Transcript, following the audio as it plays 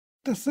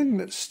The thing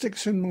that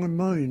sticks in my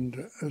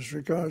mind as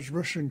regards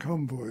Russian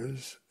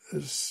convoys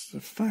is the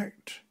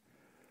fact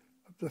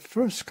the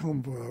first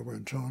convoy I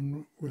went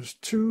on was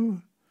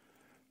two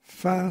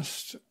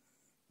fast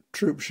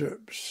troop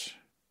ships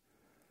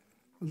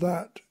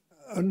that,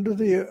 under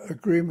the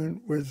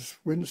agreement with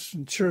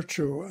Winston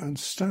Churchill and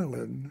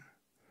Stalin,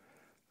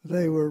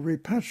 they were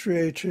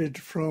repatriated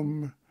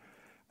from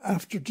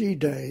after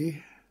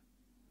D-Day,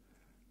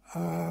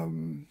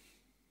 men,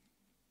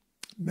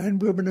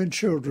 women and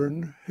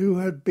children who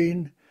had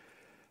been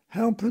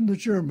helping the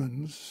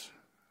Germans,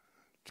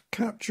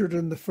 captured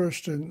in the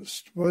first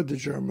instance by the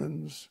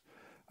Germans,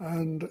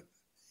 and,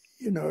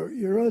 you know,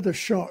 you're either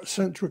shot,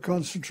 sent to a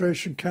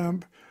concentration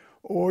camp,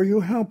 or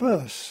you help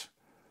us.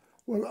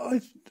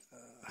 Well,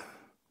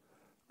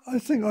 I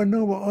think I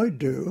know what I'd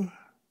do,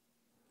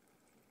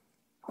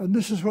 and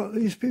this is what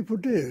these people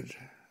did.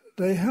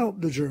 They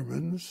helped the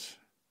Germans,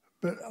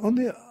 but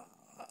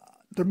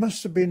there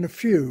must have been a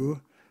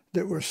few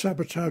that were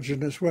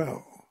sabotaging as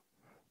well.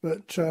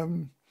 But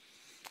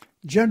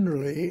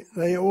generally,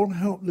 they all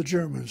helped the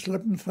Germans,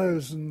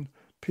 11,000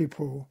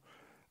 people.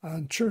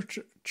 And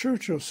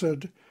Churchill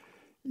said,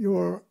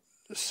 "You're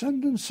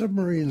sending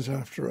submarines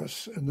after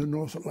us in the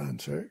North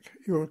Atlantic.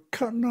 You're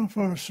cutting off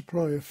our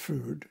supply of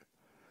food.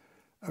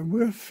 And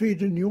we're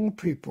feeding your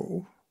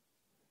people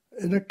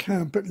in a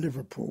camp at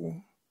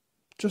Liverpool,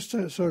 just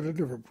outside of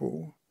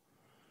Liverpool.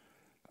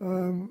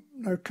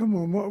 Now, come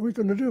on, what are we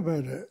going to do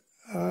about it?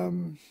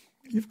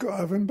 You've got to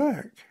have him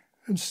back."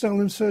 And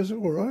Stalin says,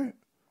 "All right,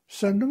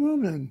 send him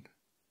on then."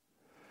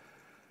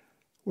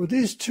 Well,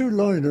 these two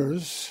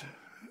liners,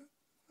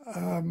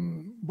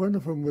 one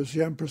of them was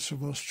the Empress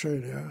of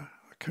Australia.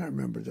 I can't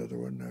remember the other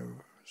one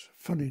now. It's a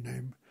funny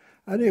name.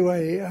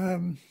 Anyway,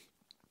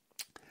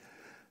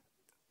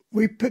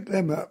 we picked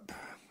them up.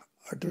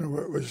 I don't know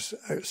where it was,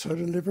 outside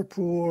of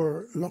Liverpool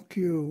or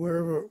Lockheed,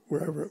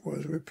 wherever it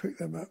was. We picked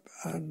them up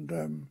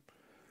and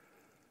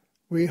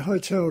we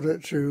hightailed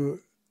it to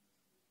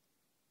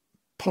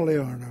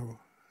Poliarno,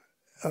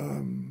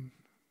 in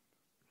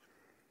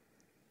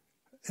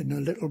a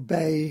little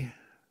bay,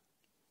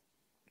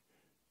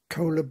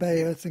 Kola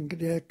Bay, I think.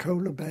 Yeah,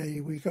 Kola Bay.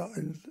 We got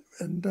in,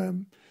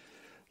 and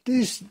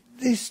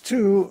these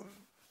two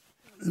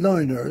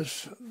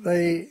liners,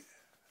 they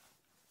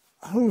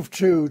hove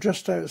to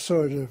just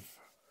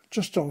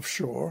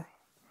offshore,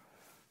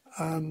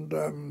 and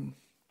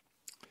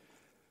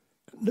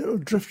little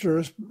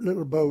drifters,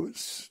 little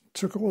boats,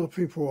 took all the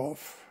people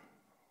off,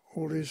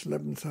 all these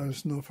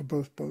 11,000 off of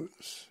both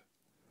boats,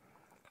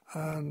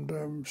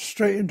 and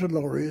straight into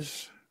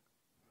lorries,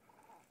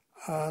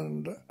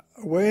 and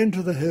away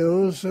into the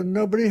hills, and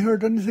nobody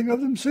heard anything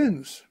of them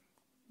since.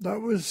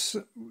 That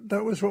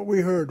was what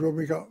we heard when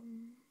we got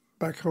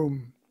back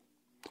home.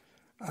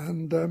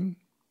 And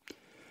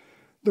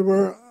there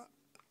were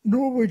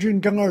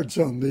Norwegian guards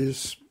on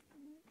these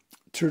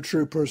two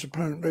troopers,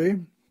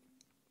 apparently,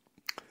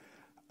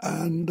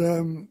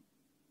 and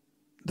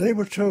they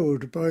were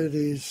told by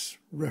these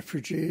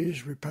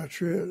refugees,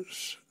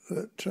 repatriates,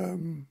 that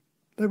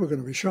they were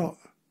going to be shot.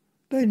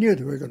 They knew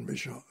they were going to be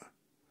shot.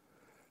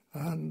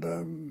 And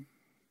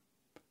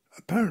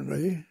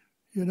apparently,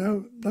 you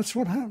know, that's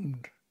what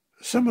happened.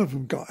 Some of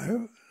them got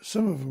out,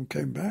 some of them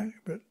came back,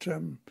 but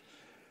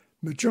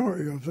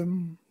majority of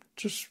them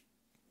just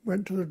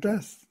went to their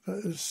death.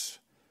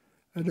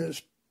 And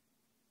it's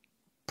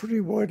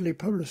pretty widely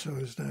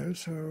publicised now,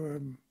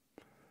 so,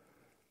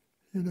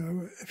 you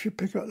know, if you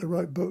pick up the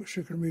right books,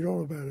 you can read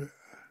all about it.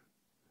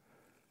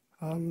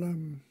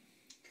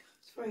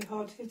 It's a very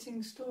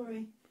hard-hitting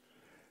story.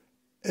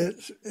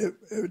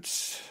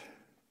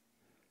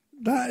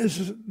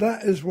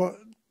 That is what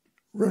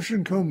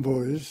Russian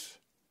convoys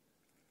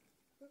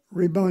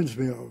reminds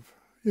me of.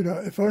 You know,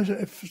 if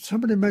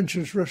somebody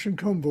mentions Russian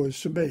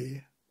convoys to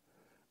me,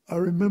 I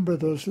remember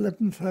those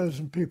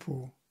 11,000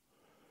 people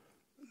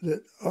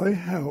that I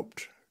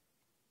helped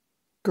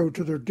go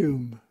to their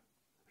doom,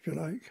 if you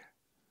like.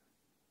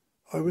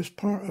 I was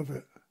part of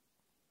it,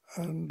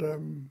 and a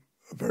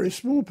very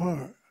small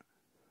part,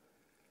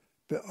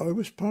 but I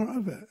was part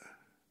of it,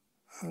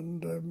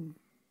 and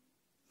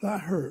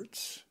that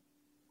hurts.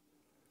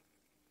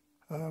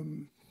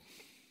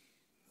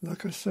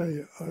 Like I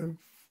say, I've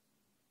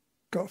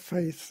got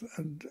faith,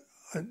 and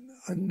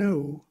I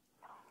know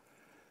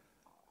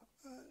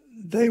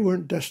they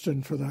weren't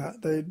destined for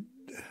that.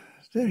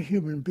 They're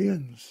human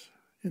beings,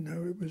 you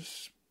know.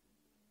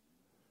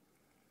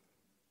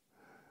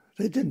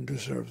 They didn't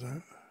deserve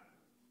that.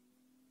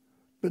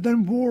 But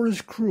then war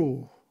is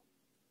cruel,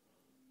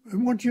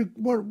 and what do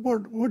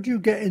you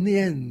get in the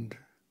end?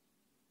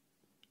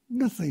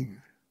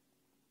 Nothing.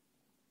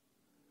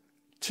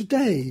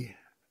 Today,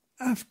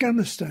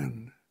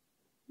 Afghanistan,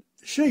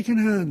 shaking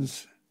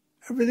hands,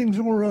 everything's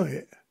all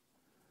right.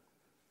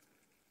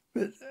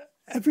 But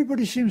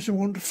everybody seems to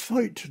want to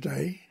fight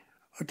today.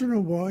 I don't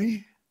know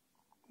why.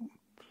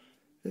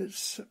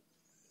 It's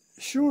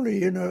surely,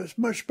 you know, it's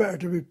much better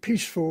to be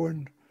peaceful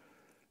and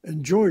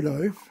enjoy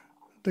life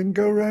than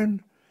go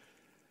around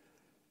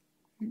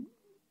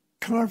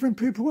carving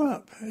people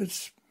up.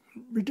 It's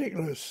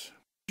ridiculous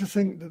to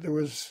think that there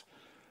was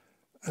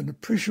an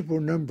appreciable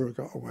number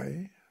got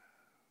away,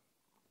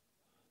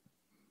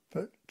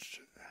 but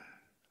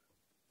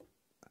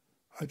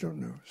I don't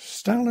know.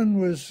 Stalin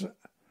was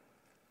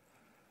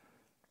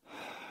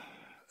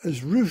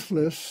as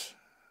ruthless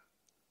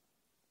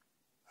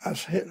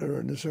as Hitler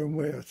in his own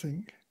way, I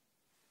think.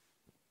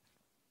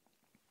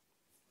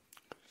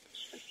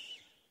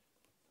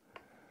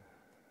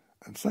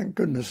 And thank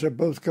goodness they're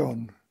both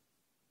gone.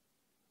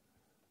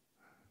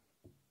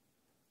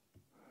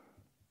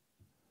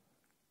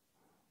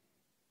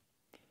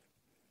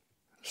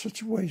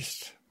 Such a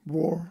waste.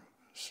 War,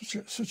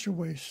 such a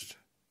waste.